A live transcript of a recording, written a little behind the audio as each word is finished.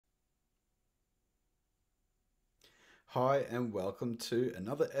Hi and welcome to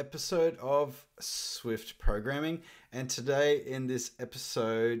another episode of Swift Programming. And today in this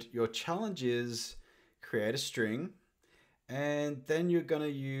episode, your challenge is create a string and then you're going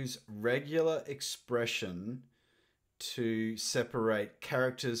to use regular expression to separate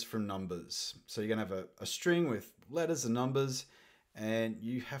characters from numbers. So you're going to have a string with letters and numbers and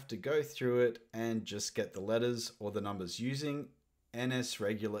you have to go through it and just get the letters or the numbers using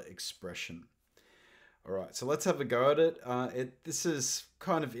NSRegularExpression. All right, so let's have a go at it. This is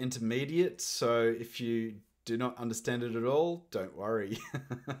kind of intermediate, so if you do not understand it at all, don't worry.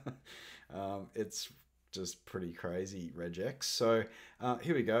 It's just pretty crazy, regex. So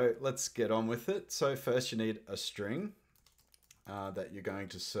here we go. Let's get on with it. So first you need a string that you're going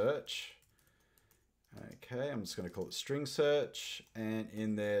to search. Okay, I'm just going to call it string search, and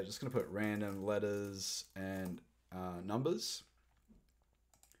in there, just going to put random letters and numbers.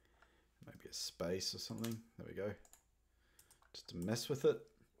 Maybe a space or something. There we go. Just to mess with it.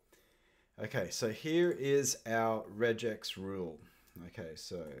 Okay, so here is our regex rule. Okay,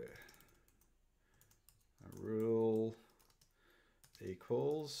 so a rule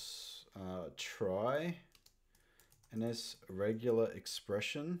equals try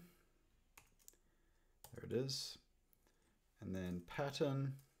NSRegularExpression. There it is. And then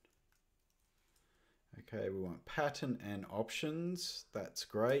pattern. Okay, we want pattern and options. That's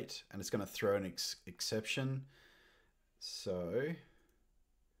great. And it's going to throw an exception. So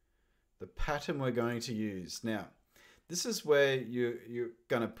the pattern we're going to use. Now, this is where you're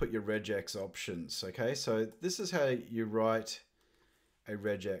going to put your regex options. Okay, so this is how you write a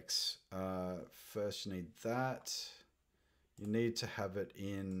regex. First, you need that. You need to have it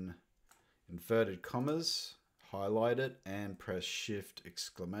in inverted commas. Highlight it and press Shift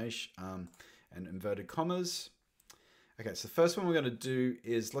exclamation. And inverted commas. Okay, so the first one we're going to do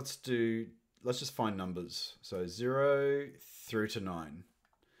is let's just find numbers. So 0 through to 9.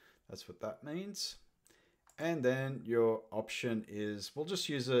 That's what that means. And then your option is, we'll just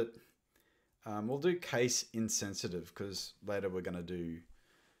use it, we'll do case insensitive because later we're going to do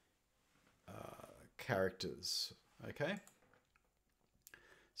characters. Okay.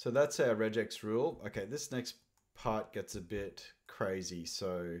 So that's our regex rule. Okay, this next part gets a bit crazy.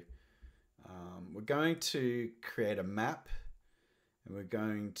 So we're going to create a map and we're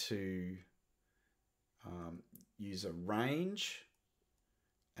going to use a range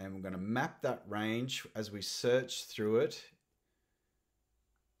and we're going to map that range as we search through it,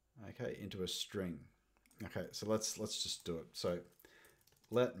 okay, into a string. Okay, so let's just do it. So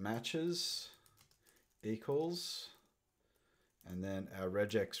let matches equals and then our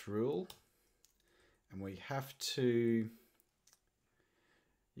regex rule, and we have to,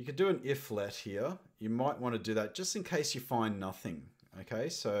 you could do an if let here. You might want to do that just in case you find nothing. Okay,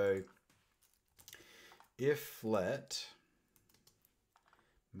 so if let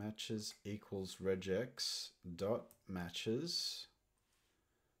matches equals regex dot matches.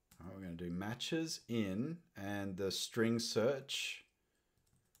 All right, we're going to do matches in and the string search,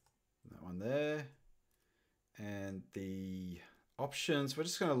 that one there, and the options, we're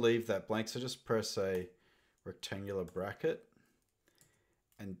just going to leave that blank. So just press a rectangular bracket.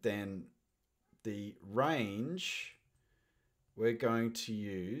 And then the range, we're going to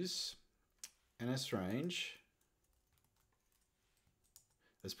use NSRange.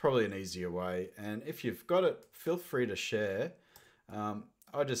 There's probably an easier way. And if you've got it, feel free to share. I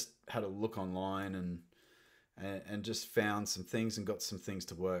just had a look online and just found some things and got some things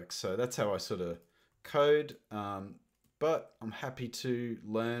to work. So that's how I sort of code. But I'm happy to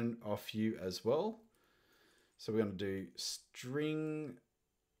learn off you as well. So we're going to do string.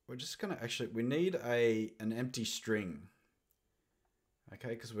 We're just going to actually, we need an empty string, okay,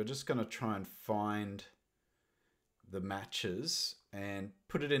 because we're just going to try and find the matches and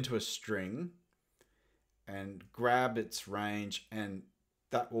put it into a string and grab its range, and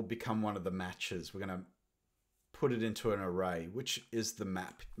that will become one of the matches. We're going to put it into an array, which is the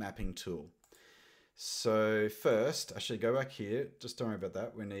mapping tool. So first, actually go back here, just don't worry about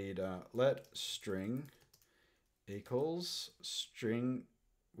that. We need let string equals string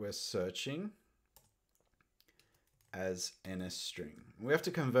we're searching as NSString. We have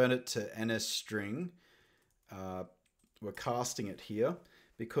to convert it to NSString. We're casting it here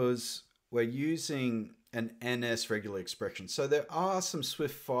because we're using an NSRegularExpression. So there are some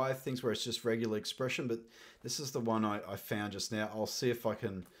Swift 5 things where it's just regular expression, but this is the one I found just now. I'll see if I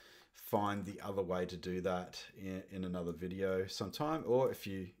can find the other way to do that in another video sometime, or if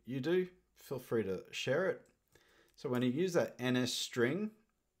you do, feel free to share it. So when you use that NSString,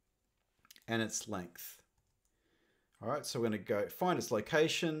 and its length. All right, so we're going to go find its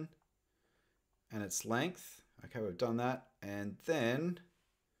location and its length. Okay, we've done that, and then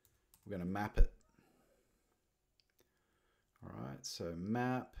we're going to map it. All right, so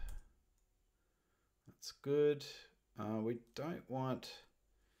map, that's good. We don't want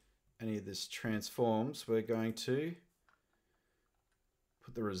any of this transforms. We're going to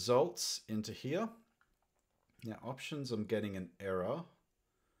put the results into here. Now options, I'm getting an error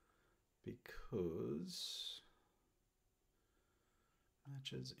because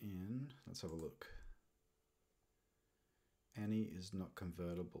matches in, let's have a look. Any is not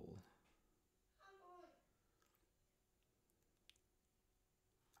convertible.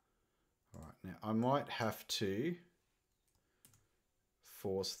 All right, now I might have to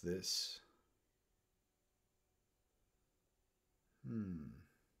force this.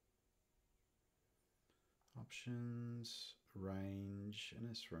 Options, range,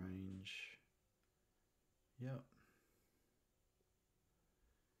 NS range. Yep.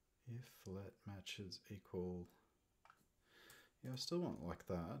 If let matches equal. Yeah, I still want it like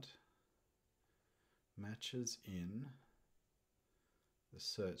that. Matches in the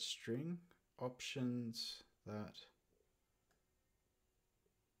search string, options, that.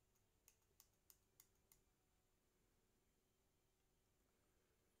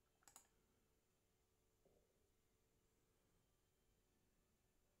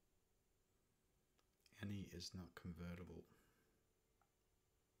 Any is not convertible.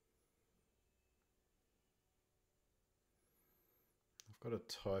 I've got a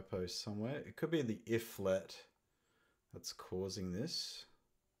typo somewhere. It could be the if let that's causing this.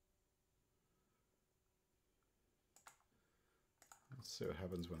 Let's see what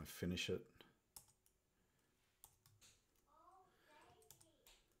happens when I finish it.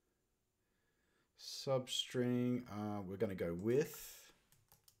 Substring, we're going to go with,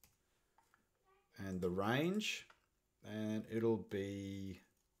 and the range, and it'll be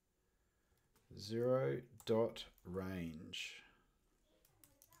 0.range.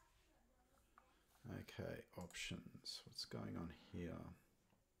 Okay, options. What's going on here?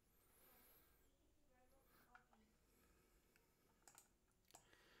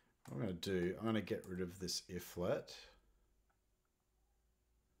 What I'm going to do, I'm going to get rid of this if let.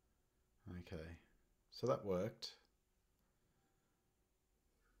 Okay, so that worked.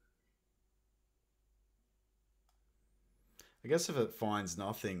 I guess if it finds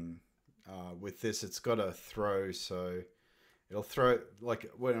nothing with this, it's got to throw, so it'll throw, like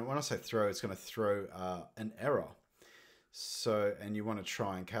when I say throw, it's going to throw an error. So, and you want to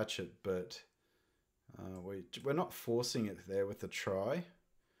try and catch it, but we're not forcing it there with the try.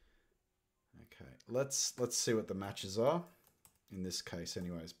 Okay, let's see what the matches are in this case,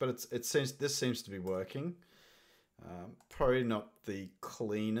 anyways. But this seems to be working. Probably not the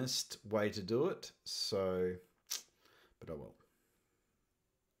cleanest way to do it, so, but I will.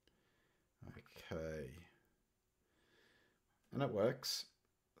 Okay, and it works.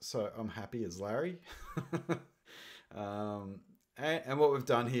 So I'm happy as Larry. And what we've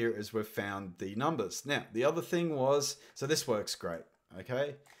done here is we've found the numbers. Now, the other thing was, so this works great,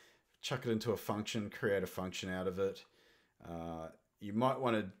 okay? Chuck it into a function, create a function out of it. You might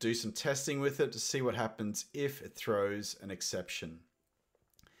want to do some testing with it to see what happens if it throws an exception.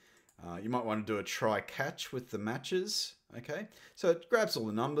 You might want to do a try catch with the matches, okay? So it grabs all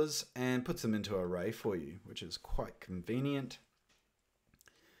the numbers and puts them into an array for you, which is quite convenient.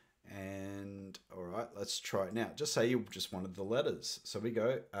 And all right, let's try it now. Just say you just wanted the letters. So we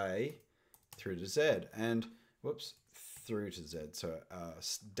go A through to Z, and whoops, through to Z. So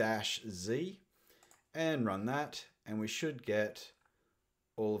 -Z, and run that, and we should get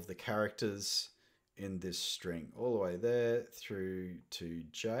all of the characters in this string all the way there through to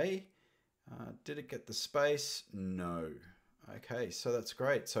J. Did it get the space? No. Okay, so that's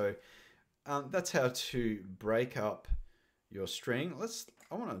great. So that's how to break up your string.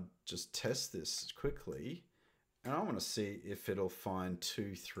 I want to just test this quickly, and I want to see if it'll find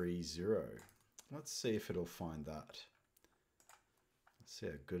 230. Let's see if it'll find that. Let's see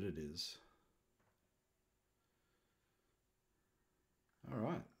how good it is. All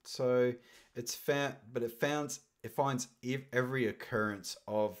right, so it's found, but it finds every occurrence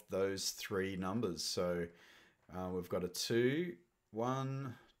of those three numbers. So we've got a 2,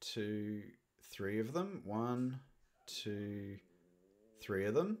 1, 2, 3 of them. 1, 2, 3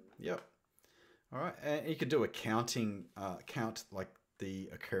 of them. Yep. All right, and you could do a counting count like the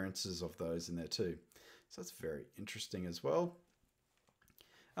occurrences of those in there too. So that's very interesting as well.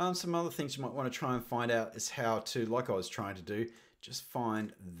 Some other things you might want to try and find out is how to, like I was trying to do, just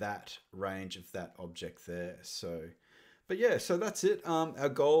find that range of that object there. So, but yeah, so that's it. Our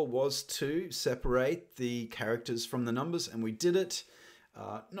goal was to separate the characters from the numbers, and we did it.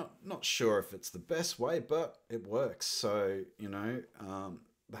 Not sure if it's the best way, but it works. So, you know,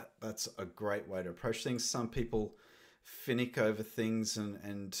 that's a great way to approach things. Some people finick over things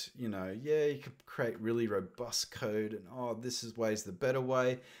and you know, yeah, you could create really robust code and oh, this is way's the better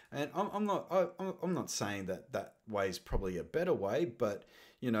way. And I'm not saying that that way is probably a better way, but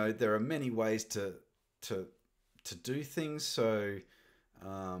you know, there are many ways to to do things. So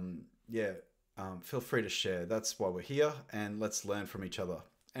yeah, feel free to share. That's why we're here, and let's learn from each other.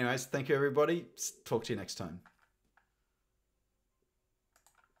 Anyways, thank you, everybody. Talk to you next time.